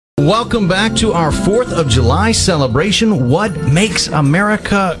Welcome back to our 4th of July celebration. What makes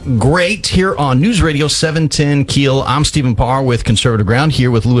America great? Here on News Radio 710 Keel. I'm Stephen Parr with Conservative Ground,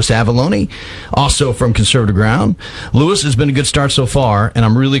 here with Louis Avallone, also from Conservative Ground. Louis, has been a good start so far, and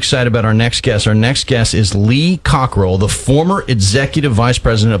I'm really excited about our next guest. Our next guest is Lee Cockerell, the former Executive Vice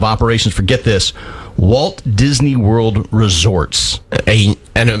President of Operations for, get this, Walt Disney World Resorts.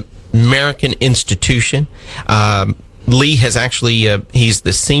 An American institution. Lee has actually, he's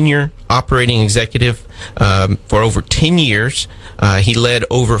the senior operating executive for over 10 years. He led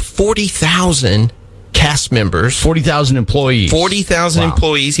over 40,000 cast members. 40,000 employees. 40,000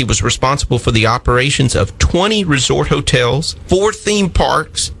 employees. He was responsible for the operations of 20 resort hotels, 4 theme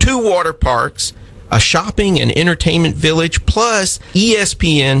parks, 2 water parks, a shopping and entertainment village, plus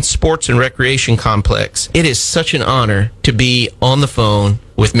ESPN Sports and Recreation Complex. It is such an honor to be on the phone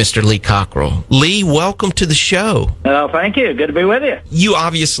with Mr. Lee Cockerell. Lee, welcome to the show. Oh, thank you. Good to be with you. You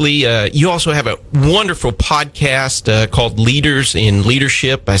obviously, you also have a wonderful podcast called Leaders in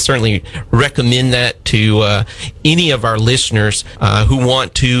Leadership. I certainly recommend that to any of our listeners who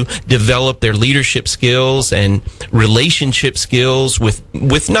want to develop their leadership skills and relationship skills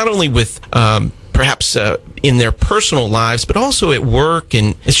with not only with perhaps in their personal lives, but also at work.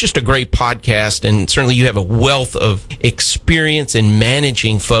 And it's just a great podcast. And certainly you have a wealth of experience in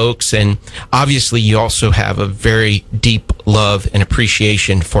managing folks. And obviously you also have a very deep love and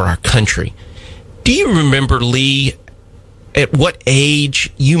appreciation for our country. Do you remember, Lee, at what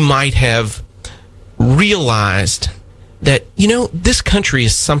age you might have realized that, you know, this country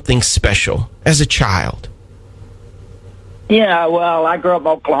is something special as a child? Yeah, well, I grew up in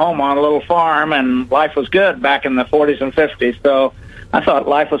Oklahoma on a little farm, and life was good back in the 40s and 50s, so I thought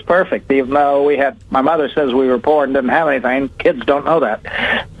life was perfect, even though my mother says we were poor and didn't have anything. Kids don't know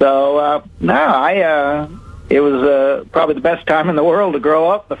that. So, it was probably the best time in the world to grow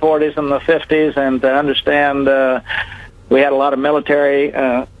up, the 40s and the 50s, and to understand we had a lot of military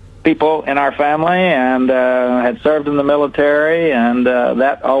people in our family and had served in the military, and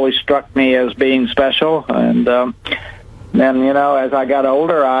that always struck me as being special. And then, you know, as I got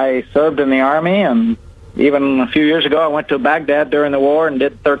older, I served in the Army, and even a few years ago, I went to Baghdad during the war and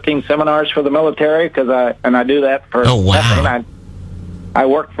did 13 seminars for the military, because I do that for nothing. I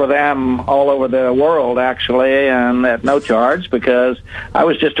worked for them all over the world, actually, and at no charge, because I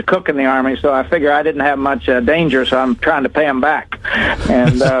was just a cook in the Army, so I figure I didn't have much danger, so I'm trying to pay them back.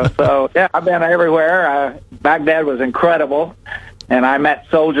 And so, yeah, I've been everywhere. Baghdad was incredible. And I met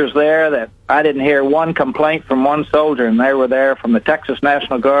soldiers there that I didn't hear one complaint from one soldier, and they were there from the Texas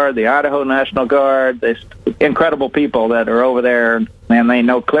National Guard, the Idaho National Guard. These incredible people that are over there, and they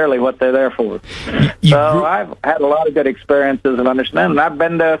know clearly what they're there for. So I've had a lot of good experiences of understanding. I've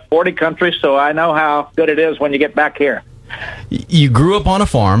been to 40 countries, so I know how good it is when you get back here. You grew up on a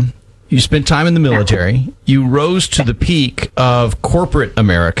farm. You spent time in the military. You rose to the peak of corporate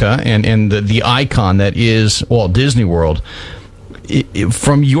America and the icon that is Walt Disney World.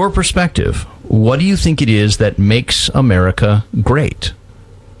 From your perspective, what do you think it is that makes America great?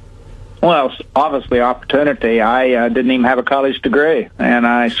 Well, obviously opportunity. I didn't even have a college degree, and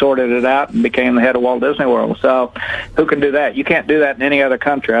I sorted it out and became the head of Walt Disney World. So who can do that? You can't do that in any other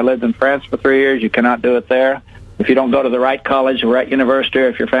country. I lived in France for 3 years. You cannot do it there. If you don't go to the right college, the right university, or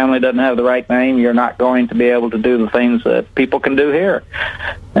if your family doesn't have the right name, you're not going to be able to do the things that people can do here.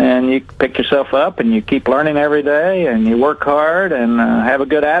 And you pick yourself up, and you keep learning every day, and you work hard, and have a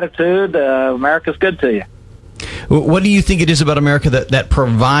good attitude. America's good to you. What do you think it is about America that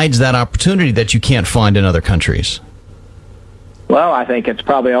provides that opportunity that you can't find in other countries? Well, I think it's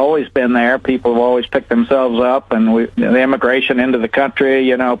probably always been there. People have always picked themselves up, and the immigration into the country,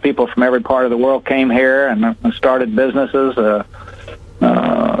 you know, people from every part of the world came here and started businesses,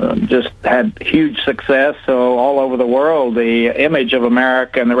 just had huge success. So all over the world, the image of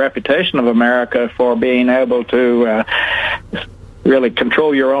America and the reputation of America for being able to really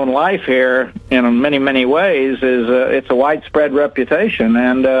control your own life here in many, many ways it's a widespread reputation.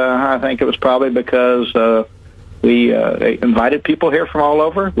 And I think it was probably because we invited people here from all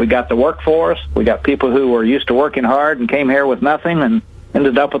over. We got the workforce. We got people who were used to working hard and came here with nothing and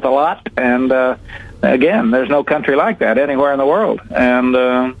ended up with a lot. And again, there's no country like that anywhere in the world.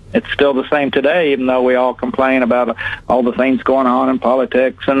 And it's still the same today, even though we all complain about all the things going on in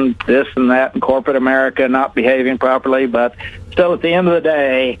politics and this and that and corporate America not behaving properly. But still, at the end of the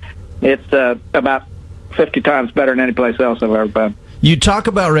day, it's about 50 times better than any place else I've ever been. You talk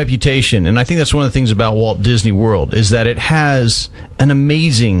about reputation, and I think that's one of the things about Walt Disney World is that it has an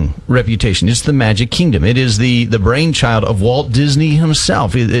amazing reputation. It's the Magic Kingdom. It is the brainchild of Walt Disney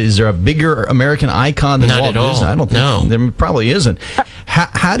himself. Is there a bigger American icon than Not Walt at all. Disney? I don't think No. there probably isn't.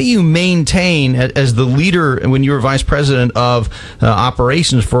 How do you maintain, as the leader when you were vice president of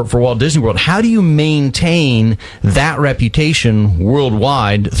operations for Walt Disney World, how do you maintain that reputation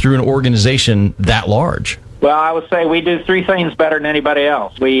worldwide through an organization that large? Well, I would say we do three things better than anybody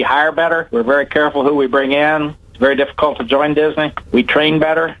else. We hire better. We're very careful who we bring in. It's very difficult to join Disney. We train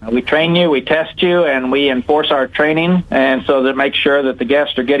better. We train you, we test you, and we enforce our training, and so that makes sure that the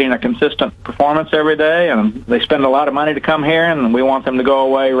guests are getting a consistent performance every day. And they spend a lot of money to come here, and we want them to go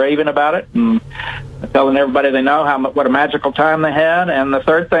away raving about it and telling everybody they know what a magical time they had. And the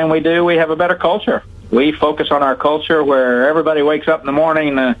third thing we do, we have a better culture. We focus on our culture where everybody wakes up in the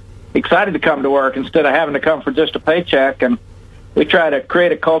morning excited to come to work instead of having to come for just a paycheck. And we try to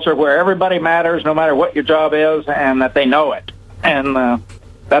create a culture where everybody matters no matter what your job is and that they know it. And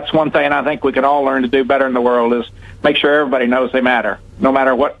that's one thing I think we can all learn to do better in the world is make sure everybody knows they matter, no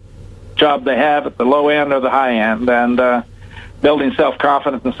matter what job they have at the low end or the high end, and building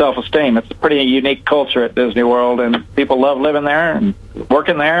self-confidence and self-esteem. It's a pretty unique culture at Disney World, and people love living there and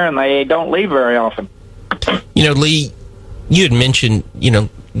working there, and they don't leave very often. You know, Lee, you had mentioned,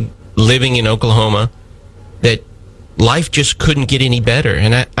 living in Oklahoma, that life just couldn't get any better.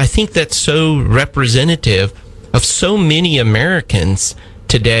 And I think that's so representative of so many Americans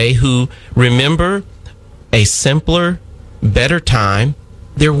today who remember a simpler, better time.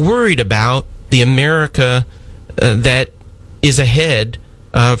 They're worried about the America that is ahead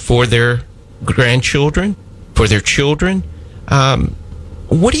for their grandchildren, for their children.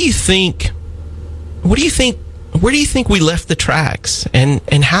 What do you think? Where do you think we left the tracks,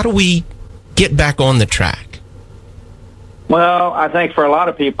 and how do we get back on the track? Well, I think for a lot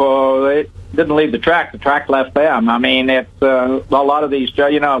of people, they didn't leave the track left them. I mean, it's a lot of these,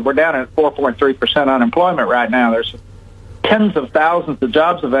 we're down at 4.3% unemployment right now. There's tens of thousands of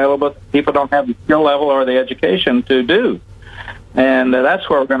jobs available, but people don't have the skill level or the education to do. And that's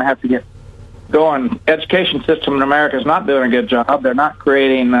where we're going to have to get going. Education system in America is not doing a good job. They're not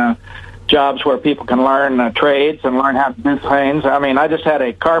creating jobs where people can learn trades and learn how to do things. I mean, I just had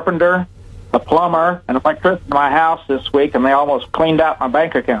a carpenter, a plumber, and an electrician in my house this week, and they almost cleaned out my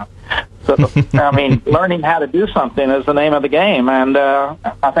bank account. So, I mean, learning how to do something is the name of the game, and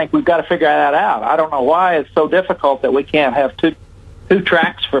I think we've got to figure that out. I don't know why it's so difficult that we can't have two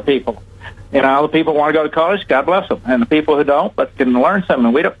tracks for people. The people want to go to college, God bless them, and the people who don't, but can learn something.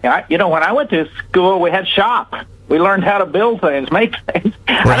 And we don't. When I went to school, we had shop. We learned how to build things, make things.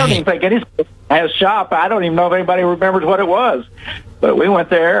 Right. I don't even think any school has shop. I don't even know if anybody remembers what it was. But we went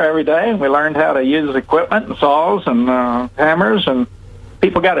there every day, and we learned how to use equipment and saws and hammers. And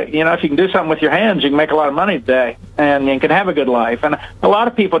people got to, if you can do something with your hands, you can make a lot of money today, and you can have a good life. And a lot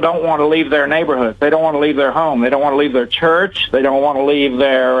of people don't want to leave their neighborhoods. They don't want to leave their home. They don't want to leave their church. They don't want to leave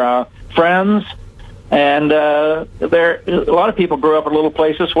their friends. And a lot of people grew up in little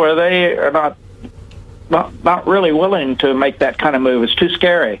places where they are not really willing to make that kind of move. It's too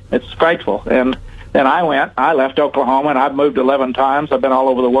scary. It's frightful. And then I left Oklahoma, and I've moved 11 times. I've been all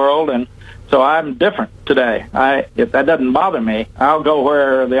over the world, and so I'm different today. That doesn't bother me. I'll go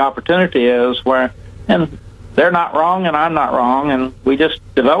where the opportunity is, and they're not wrong, and I'm not wrong, and we just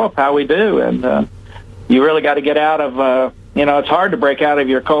develop how we do. And you really got to get out of, it's hard to break out of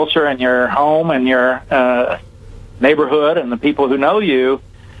your culture and your home and your neighborhood and the people who know you,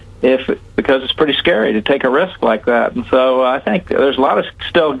 because it's pretty scary to take a risk like that. And so I think there's a lot of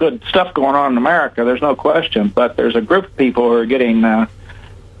still good stuff going on in America. There's no question. But there's a group of people who are getting,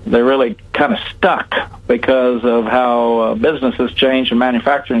 they're really kind of stuck because of how business has changed and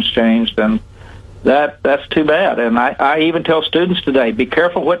manufacturing's changed. And that's too bad. And I even tell students today, be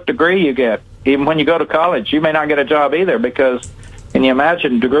careful what degree you get. Even when you go to college, you may not get a job either, because can you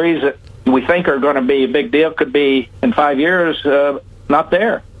imagine degrees that we think are going to be a big deal could be in 5 years not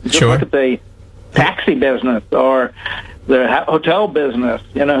there. Just Sure. Look at the taxi business or the hotel business.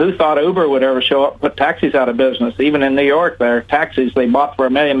 Who thought Uber would ever show up and put taxis out of business? Even in New York, their taxis they bought for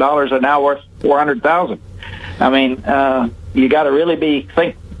 $1 million are now worth $400,000. I mean, you got to really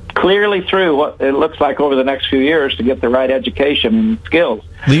think clearly through what it looks like over the next few years to get the right education and skills.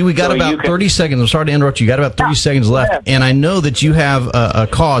 Lee, we got about 30 seconds. I'm sorry to interrupt you. You got about 30 seconds left, and I know that you have a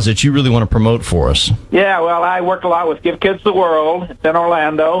cause that you really want to promote for us. Yeah, well, I work a lot with Give Kids the World. It's in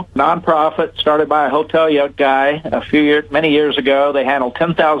Orlando, nonprofit, started by a hotel guy many years ago. They handle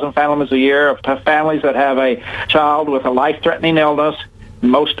 10,000 families a year of families that have a child with a life-threatening illness.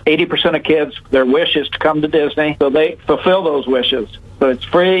 Most 80% of kids, their wish is to come to Disney, so they fulfill those wishes. So it's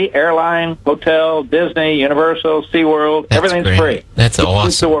free, airline, hotel, Disney, Universal, SeaWorld, everything's great. free. That's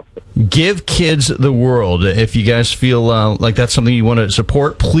awesome. Give kids the world. If you guys feel like that's something you want to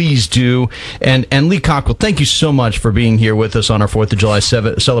support, please do. And Lee Cockerell, thank you so much for being here with us on our 4th of July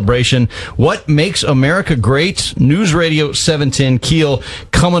celebration. What makes America great? News Radio 710 Keel.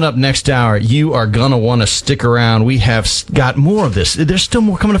 Coming up next hour, you are going to want to stick around. We have got more of this. There's still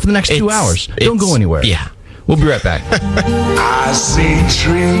more coming up for the next 2 hours. Don't go anywhere. Yeah. We'll be right back. I see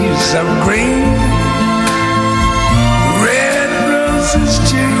trees of green, red roses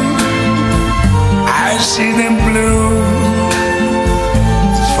too. I see them bloom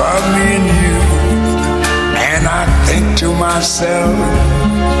for me and you. And I think to myself,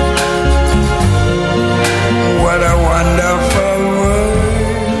 what a